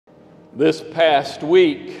This past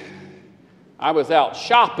week, I was out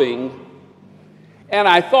shopping, and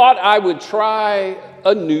I thought I would try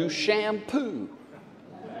a new shampoo.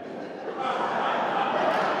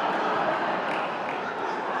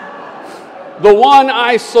 The one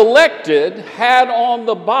I selected had on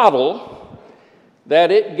the bottle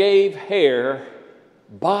that it gave hair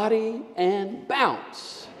body and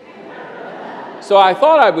bounce. So I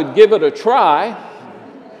thought I would give it a try.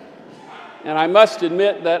 And I must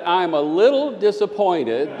admit that I'm a little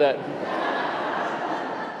disappointed that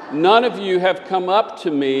none of you have come up to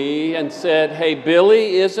me and said, "Hey,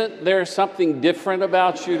 Billy, isn't there something different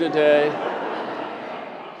about you today?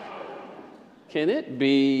 Can it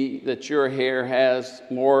be that your hair has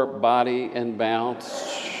more body and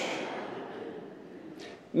bounce?"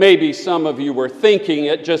 Maybe some of you were thinking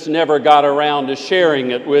it, just never got around to sharing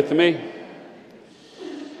it with me.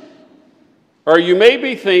 Or you may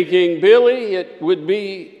be thinking, "Billy, it would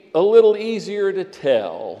be a little easier to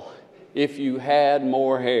tell if you had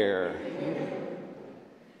more hair."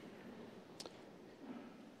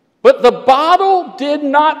 But the bottle did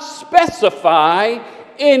not specify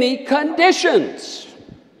any conditions.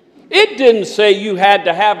 It didn't say you had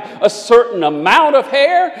to have a certain amount of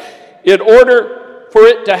hair in order for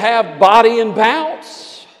it to have body and bounce.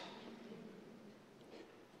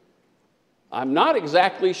 I'm not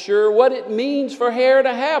exactly sure what it means for hair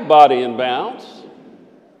to have body and bounce.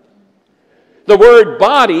 The word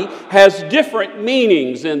body has different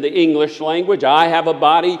meanings in the English language. I have a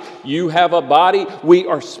body, you have a body. We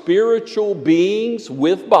are spiritual beings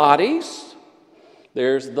with bodies.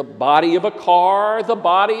 There's the body of a car, the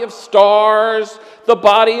body of stars, the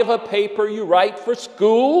body of a paper you write for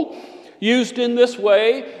school. Used in this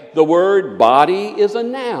way, the word body is a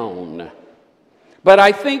noun. But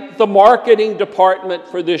I think the marketing department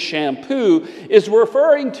for this shampoo is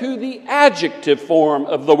referring to the adjective form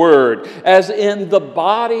of the word, as in the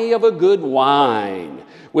body of a good wine,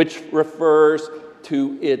 which refers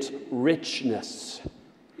to its richness,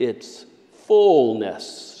 its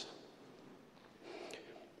fullness.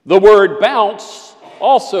 The word bounce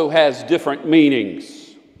also has different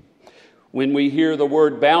meanings. When we hear the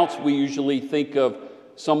word bounce, we usually think of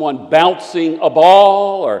someone bouncing a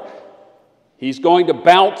ball, or he's going to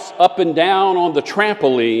bounce up and down on the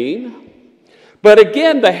trampoline. But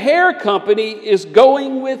again, the hair company is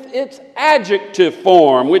going with its adjective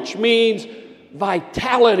form, which means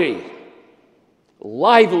vitality,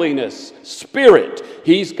 liveliness, spirit.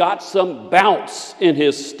 He's got some bounce in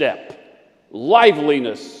his step,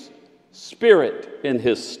 liveliness, spirit in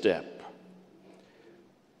his step.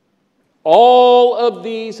 All of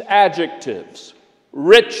these adjectives,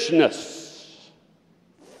 richness,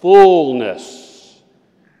 fullness,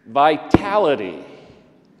 vitality,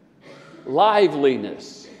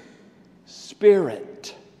 liveliness,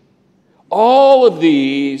 spirit. All of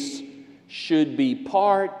these should be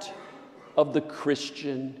part of the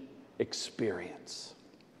Christian experience.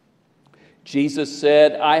 Jesus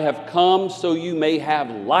said, "I have come so you may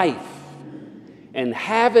have life and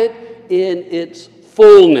have it in its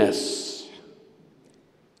fullness,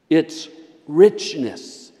 its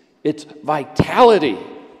richness, its vitality.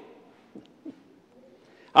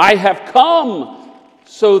 I have come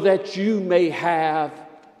so that you may have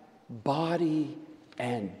body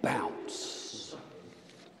and bounce."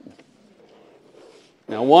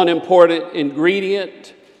 Now, one important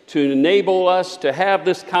ingredient to enable us to have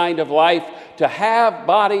this kind of life, to have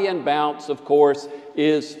body and bounce, of course,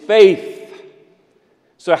 is faith.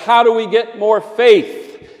 So how do we get more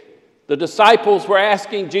faith? The disciples were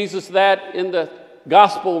asking Jesus that in the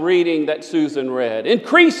gospel reading that Susan read.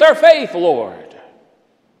 "Increase our faith, Lord."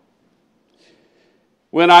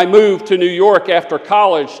 When I moved to New York after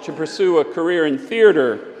college to pursue a career in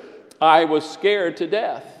theater, I was scared to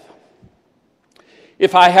death.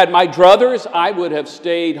 If I had my druthers, I would have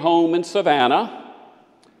stayed home in Savannah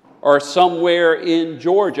or somewhere in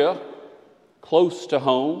Georgia, close to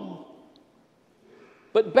home.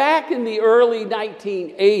 But back in the early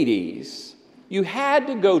 1980s, you had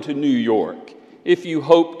to go to New York if you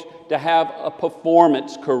hoped to have a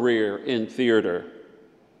performance career in theater.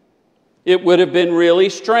 It would have been really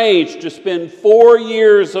strange to spend 4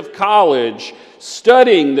 years of college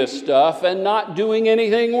studying this stuff and not doing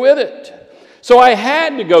anything with it. So I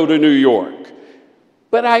had to go to New York.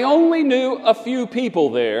 But I only knew a few people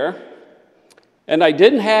there, and I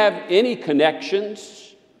didn't have any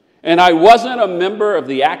connections, and I wasn't a member of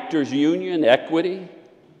the Actors Union Equity,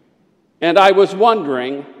 and I was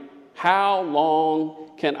wondering, how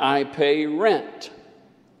long can I pay rent?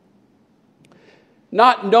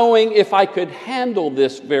 not knowing if I could handle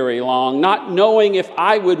this very long, not knowing if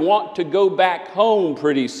I would want to go back home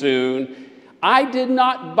pretty soon, I did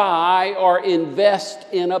not buy or invest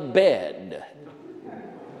in a bed.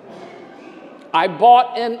 I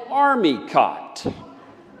bought an army cot,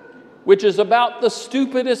 which is about the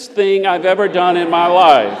stupidest thing I've ever done in my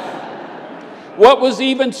life. What was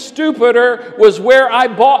even stupider was where I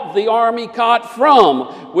bought the army cot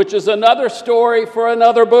from, which is another story for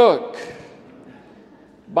another book.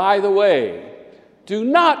 By the way, do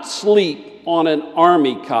not sleep on an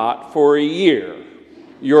army cot for a year.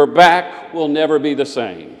 Your back will never be the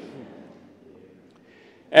same.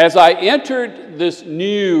 As I entered this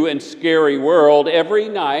new and scary world, every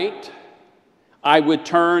night I would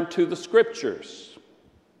turn to the Scriptures,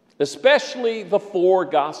 especially the 4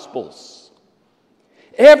 Gospels.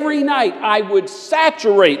 Every night I would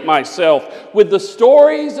saturate myself with the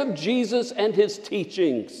stories of Jesus and his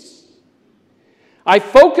teachings. I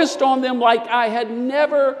focused on them like I had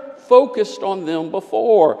never focused on them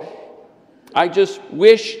before. I just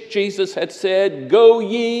wish Jesus had said, "Go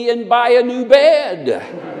ye and buy a new bed."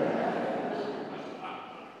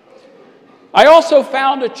 I also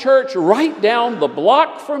found a church right down the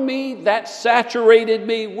block from me that saturated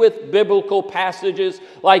me with biblical passages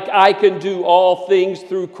like I can do all things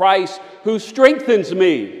through Christ who strengthens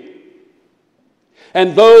me.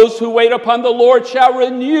 And those who wait upon the Lord shall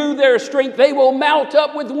renew their strength. They will mount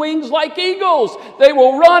up with wings like eagles. They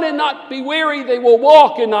will run and not be weary. They will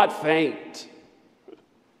walk and not faint.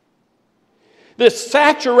 This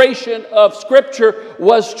saturation of Scripture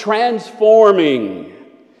was transforming.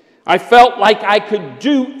 I felt like I could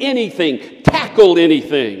do anything, tackle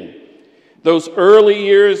anything. Those early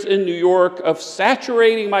years in New York of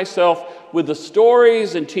saturating myself with the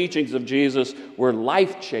stories and teachings of Jesus were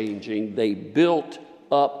life-changing. They built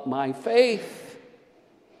up my faith.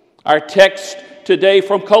 Our text today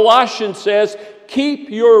from Colossians says, "Keep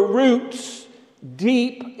your roots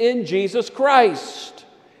deep in Jesus Christ.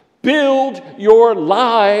 Build your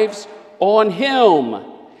lives on Him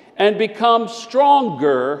and become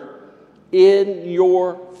stronger in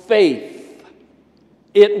your faith."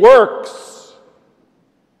 It works.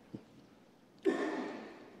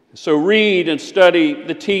 So read and study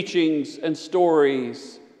the teachings and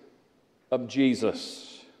stories of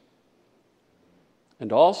Jesus.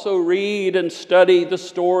 And also read and study the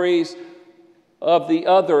stories of the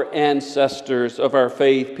other ancestors of our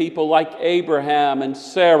faith, people like Abraham and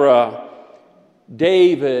Sarah,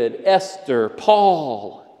 David, Esther,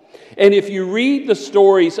 Paul. And if you read the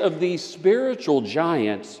stories of these spiritual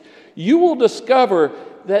giants, you will discover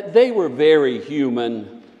that they were very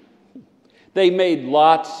human. They made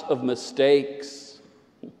lots of mistakes.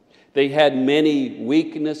 They had many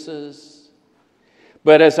weaknesses.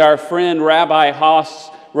 But as our friend Rabbi Haas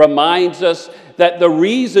reminds us, that the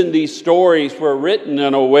reason these stories were written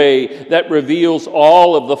in a way that reveals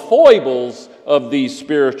all of the foibles of these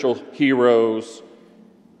spiritual heroes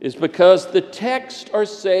is because the texts are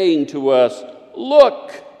saying to us,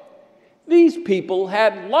 look, these people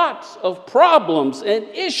had lots of problems and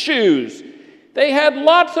issues. They had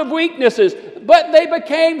lots of weaknesses, but they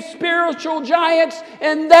became spiritual giants,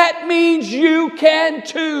 and that means you can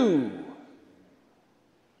too.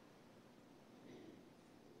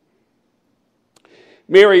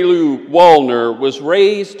 Mary Lou Wallner was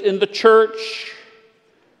raised in the church,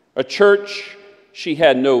 a church she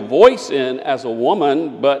had no voice in as a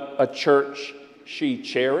woman, but a church she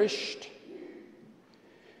cherished.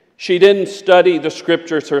 She didn't study the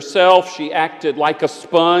Scriptures herself. She acted like a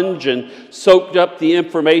sponge and soaked up the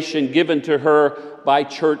information given to her by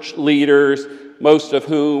church leaders, most of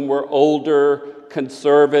whom were older,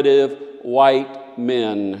 conservative, white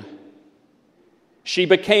men. She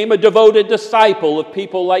became a devoted disciple of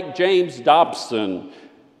people like James Dobson,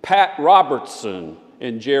 Pat Robertson,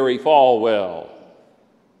 and Jerry Falwell.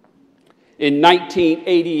 In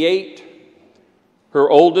 1988,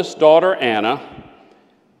 her oldest daughter, Anna,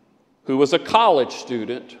 who was a college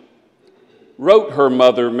student, wrote her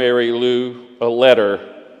mother, Mary Lou, a letter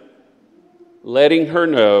letting her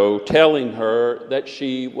know, telling her that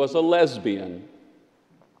she was a lesbian.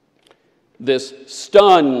 This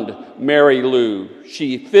stunned Mary Lou.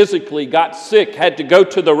 She physically got sick, had to go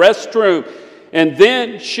to the restroom, and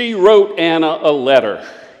then she wrote Anna a letter.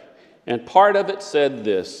 And part of it said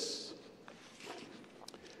this: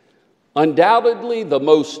 "Undoubtedly, the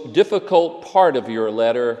most difficult part of your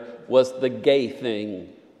letter was the gay thing.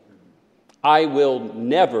 I will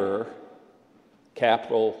never,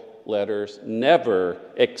 capital letters, never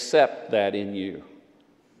accept that in you.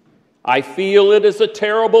 I feel it is a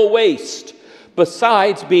terrible waste,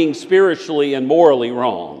 besides being spiritually and morally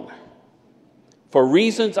wrong. For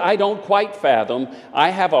reasons I don't quite fathom, I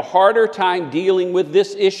have a harder time dealing with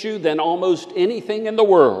this issue than almost anything in the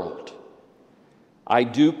world. I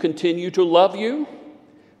do continue to love you,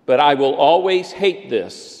 but I will always hate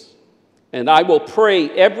this, and I will pray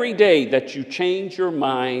every day that you change your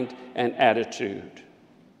mind and attitude.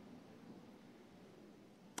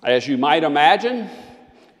 As you might imagine,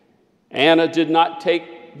 Anna did not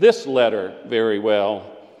take this letter very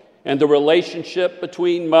well, and the relationship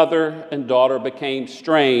between mother and daughter became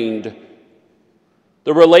strained.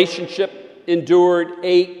 The relationship endured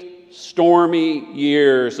 8 stormy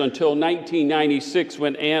years until 1996,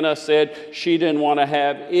 when Anna said she didn't want to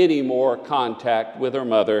have any more contact with her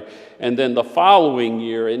mother. And then the following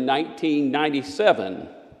year, in 1997,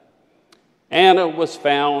 Anna was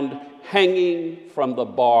found hanging from the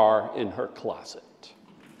bar in her closet.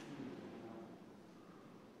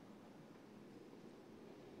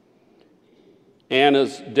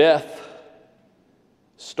 Anna's death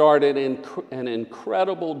started an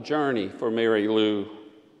incredible journey for Mary Lou.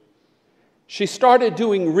 She started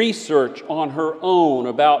doing research on her own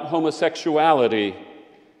about homosexuality.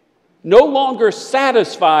 No longer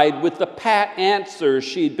satisfied with the pat answers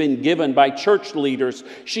she'd been given by church leaders,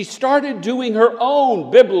 she started doing her own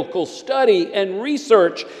biblical study and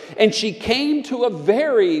research, and she came to a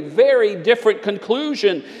very, very different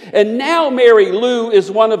conclusion. And now Mary Lou is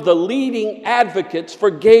one of the leading advocates for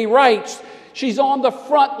gay rights. She's on the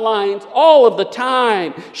front lines all of the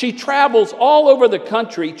time. She travels all over the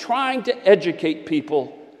country trying to educate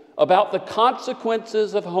people about the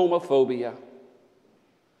consequences of homophobia.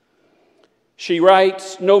 She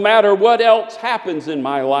writes, "No matter what else happens in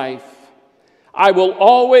my life, I will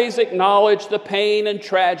always acknowledge the pain and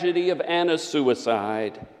tragedy of Anna's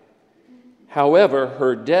suicide. However,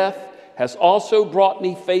 her death has also brought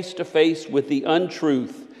me face to face with the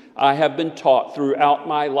untruth I have been taught throughout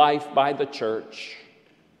my life by the church.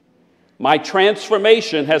 My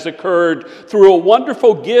transformation has occurred through a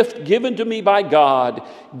wonderful gift given to me by God,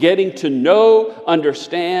 getting to know,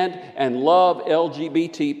 understand, and love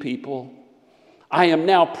LGBT people. I am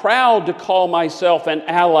now proud to call myself an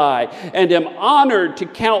ally and am honored to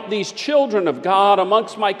count these children of God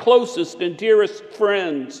amongst my closest and dearest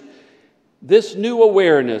friends. This new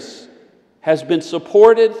awareness has been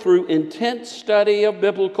supported through intense study of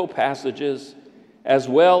biblical passages, as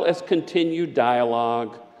well as continued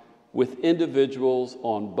dialogue with individuals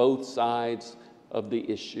on both sides of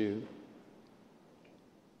the issue."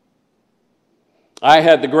 I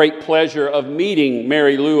had the great pleasure of meeting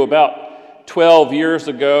Mary Lou about 12 years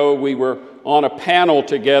ago. We were on a panel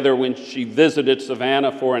together when she visited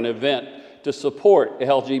Savannah for an event to support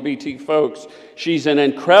LGBT folks. She's an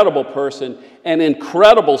incredible person, an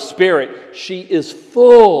incredible spirit. She is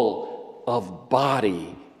full of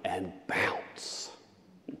body and bounce.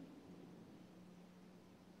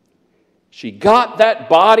 She got that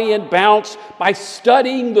body and bounce by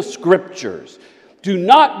studying the scriptures. Do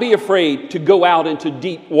not be afraid to go out into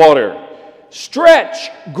deep water. Stretch,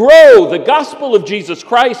 grow. The gospel of Jesus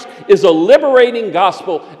Christ is a liberating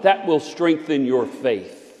gospel that will strengthen your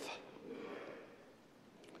faith.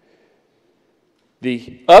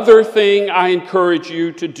 The other thing I encourage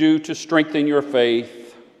you to do to strengthen your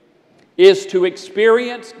faith is to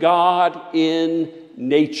experience God in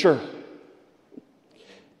nature.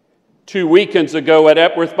 2 weekends ago at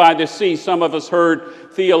Epworth by the Sea, some of us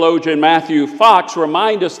heard theologian Matthew Fox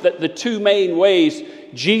remind us that the 2 main ways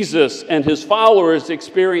Jesus and his followers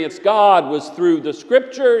experienced God was through the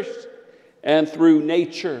scriptures and through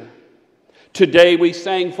nature. Today we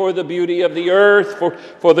sang for the beauty of the earth,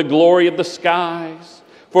 for the glory of the skies,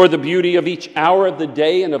 for the beauty of each hour of the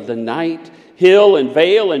day and of the night, hill and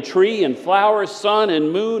vale and tree and flower, sun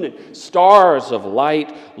and moon and stars of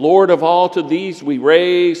light. Lord of all, to these we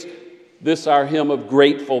raise this our hymn of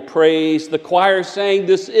grateful praise. The choir sang,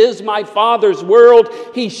 "This is my Father's world.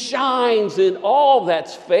 He shines in all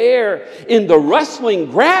that's fair. In the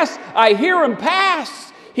rustling grass I hear him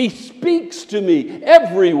pass. He speaks to me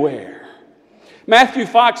everywhere." Matthew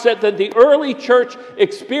Fox said that the early church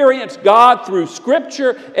experienced God through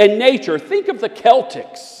scripture and nature. Think of the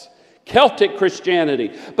Celtic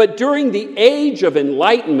Christianity. But during the age of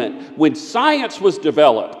enlightenment, when science was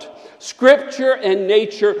developed, scripture and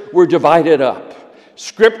nature were divided up.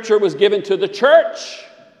 Scripture was given to the church,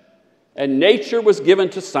 and nature was given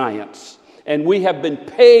to science. And we have been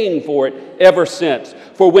paying for it ever since.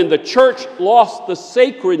 For when the church lost the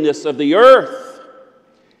sacredness of the earth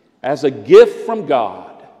as a gift from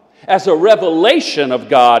God, as a revelation of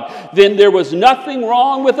God, then there was nothing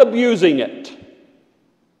wrong with abusing it.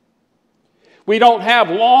 We don't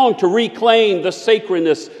have long to reclaim the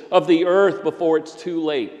sacredness of the earth before it's too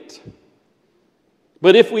late.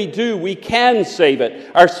 But if we do, we can save it,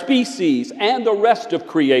 our species and the rest of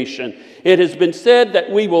creation. It has been said that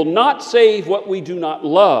we will not save what we do not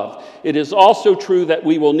love. It is also true that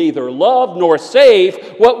we will neither love nor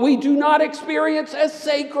save what we do not experience as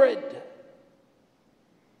sacred.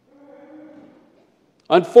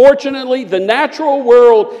 Unfortunately, the natural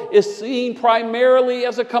world is seen primarily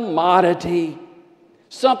as a commodity,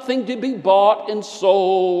 something to be bought and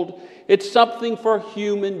sold. It's something for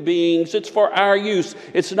human beings. It's for our use.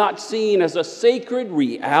 It's not seen as a sacred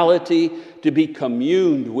reality to be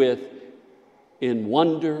communed with in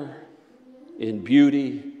wonder, in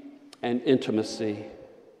beauty, and intimacy.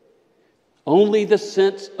 Only the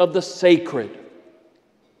sense of the sacred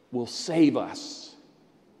will save us.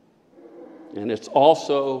 And it's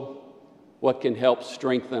also what can help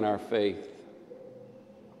strengthen our faith.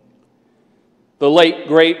 The late,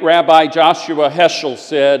 great Rabbi Joshua Heschel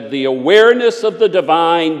said, "The awareness of the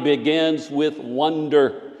divine begins with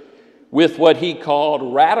wonder, with what he called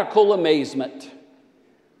radical amazement."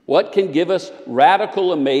 What can give us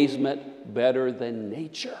radical amazement better than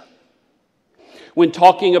nature? When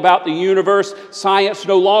talking about the universe, science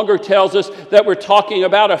no longer tells us that we're talking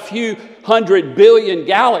about a few 100 billion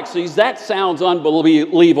galaxies. That sounds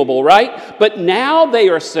unbelievable, right? But now they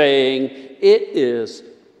are saying it is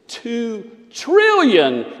 2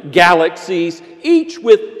 trillion galaxies, each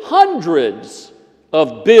with hundreds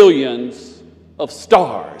of billions of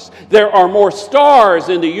stars. There are more stars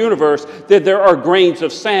in the universe than there are grains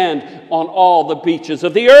of sand on all the beaches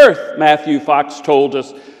of the earth, Matthew Fox told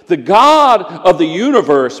us. The God of the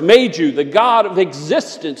universe made you. The God of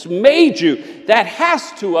existence made you. That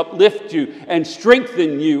has to uplift you and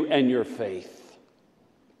strengthen you and your faith.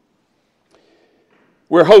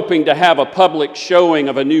 We're hoping to have a public showing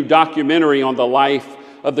of a new documentary on the life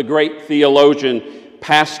of the great theologian,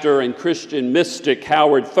 pastor, and Christian mystic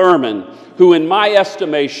Howard Thurman, who in my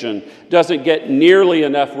estimation doesn't get nearly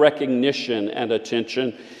enough recognition and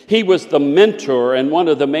attention. He was the mentor and one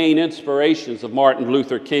of the main inspirations of Martin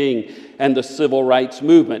Luther King and the civil rights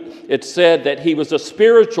movement. It's said that he was a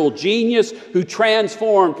spiritual genius who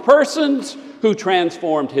transformed persons, who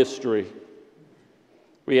transformed history.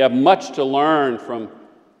 We have much to learn from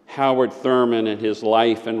Howard Thurman and his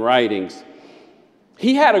life and writings.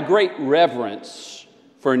 He had a great reverence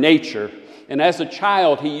for nature, and as a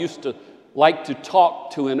child, he used to like to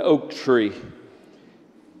talk to an oak tree.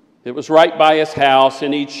 It was right by his house,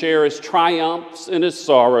 and he'd share his triumphs and his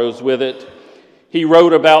sorrows with it. He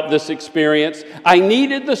wrote about this experience. "I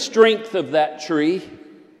needed the strength of that tree,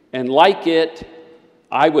 and like it,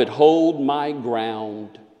 I would hold my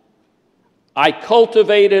ground. I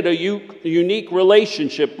cultivated a unique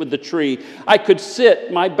relationship with the tree. I could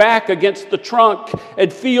sit my back against the trunk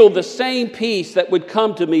and feel the same peace that would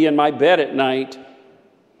come to me in my bed at night.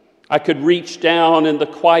 I could reach down in the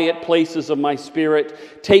quiet places of my spirit,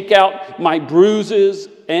 take out my bruises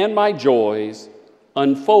and my joys,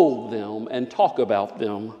 unfold them and talk about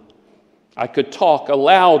them. I could talk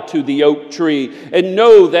aloud to the oak tree and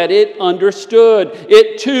know that it understood.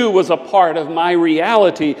 It too was a part of my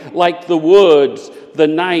reality, like the woods, the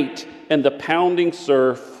night, and the pounding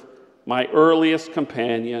surf, my earliest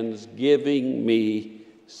companions giving me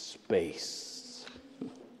space."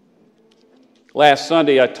 Last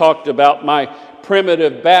Sunday, I talked about my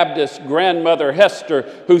primitive Baptist grandmother, Hester,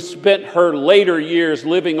 who spent her later years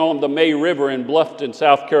living on the May River in Bluffton,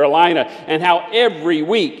 South Carolina, and how every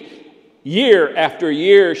week, year after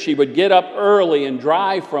year, she would get up early and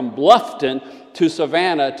drive from Bluffton to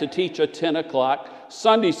Savannah to teach a 10 o'clock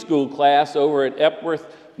Sunday school class over at Epworth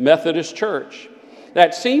Methodist Church.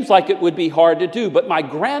 That seems like it would be hard to do, but my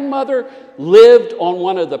grandmother lived on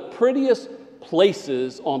one of the prettiest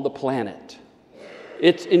places on the planet.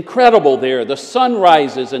 It's incredible there. The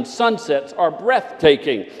sunrises and sunsets are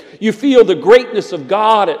breathtaking. You feel the greatness of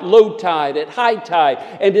God at low tide, at high tide,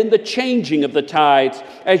 and in the changing of the tides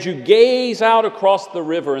as you gaze out across the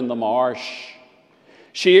river and the marsh.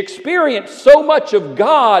 She experienced so much of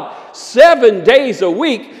God 7 days a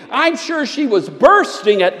week. I'm sure she was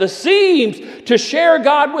bursting at the seams to share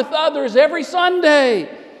God with others every Sunday.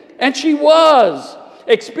 And she was.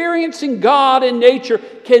 Experiencing God in nature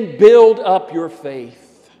can build up your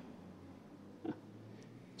faith.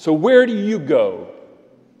 So where do you go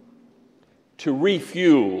to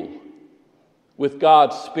refuel with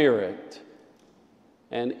God's Spirit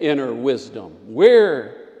and inner wisdom?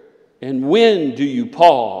 Where and when do you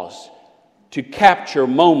pause to capture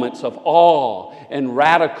moments of awe and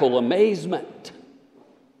radical amazement?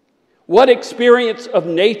 What experience of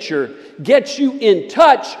nature gets you in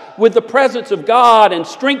touch with the presence of God and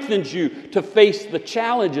strengthens you to face the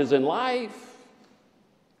challenges in life?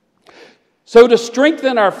 So to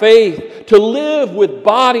strengthen our faith, to live with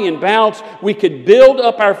body and bounce, we could build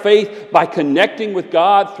up our faith by connecting with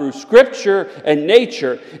God through Scripture and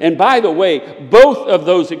nature. And by the way, both of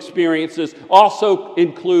those experiences also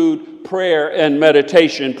include prayer and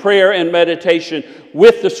meditation. Prayer and meditation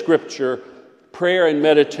with the Scripture, prayer and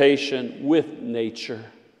meditation with nature.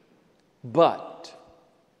 But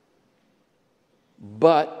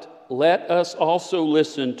let us also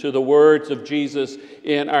listen to the words of Jesus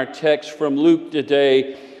in our text from Luke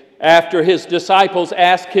today. After his disciples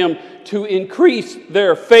asked him to increase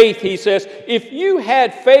their faith, he says, if you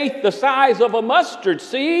had faith the size of a mustard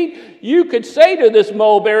seed, you could say to this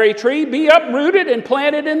mulberry tree, be uprooted and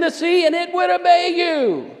planted in the sea, and it would obey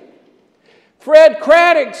you. Fred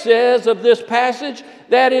Craddock says of this passage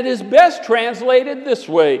that it is best translated this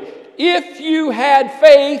way: if you had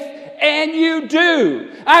faith, and you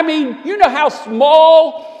do. I mean, you know how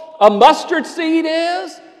small a mustard seed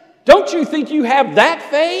is? Don't you think you have that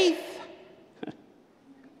faith?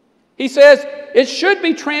 He says it should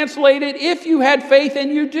be translated, if you had faith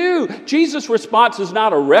and you do. Jesus' response is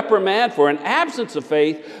not a reprimand for an absence of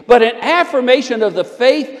faith, but an affirmation of the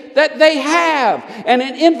faith that they have, and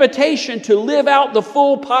an invitation to live out the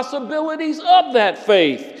full possibilities of that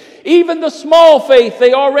faith. Even the small faith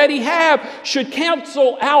they already have should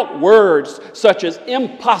cancel out words such as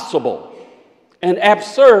impossible and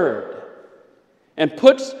absurd, and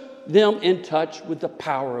puts them in touch with the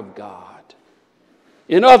power of God.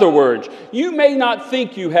 In other words, you may not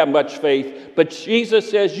think you have much faith, but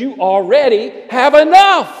Jesus says you already have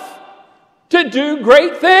enough to do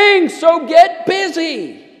great things, so get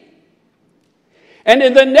busy. And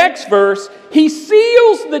in the next verse, he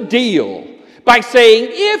seals the deal by saying,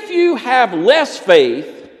 if you have less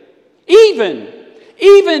faith, even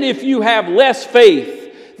if you have less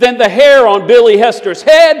faith than the hair on Billy Hester's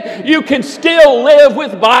head, you can still live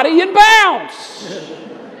with body and bounce.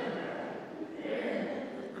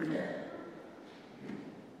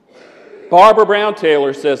 Barbara Brown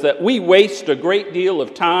Taylor says that we waste a great deal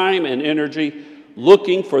of time and energy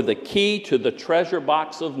looking for the key to the treasure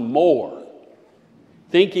box of more,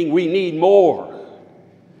 thinking we need more.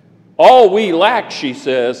 All we lack, she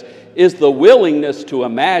says, is the willingness to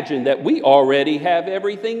imagine that we already have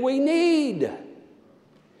everything we need.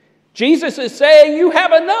 Jesus is saying you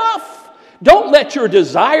have enough. Don't let your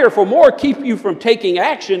desire for more keep you from taking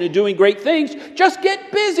action and doing great things. Just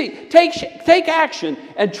get busy. Take action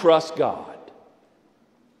and trust God.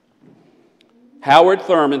 Howard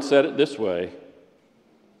Thurman said it this way,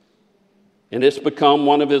 and it's become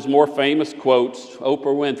one of his more famous quotes. Oprah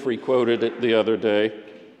Winfrey quoted it the other day.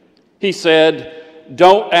 He said,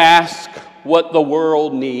 don't ask what the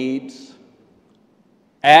world needs.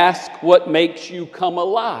 Ask what makes you come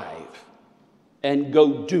alive and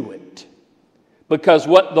go do it. Because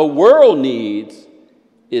what the world needs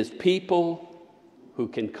is people who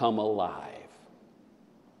can come alive.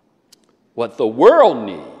 What the world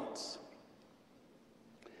needs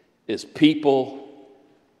is people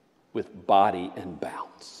with body and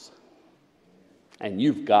bounce. And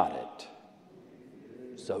you've got it.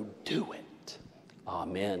 So do it.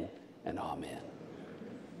 Amen and amen.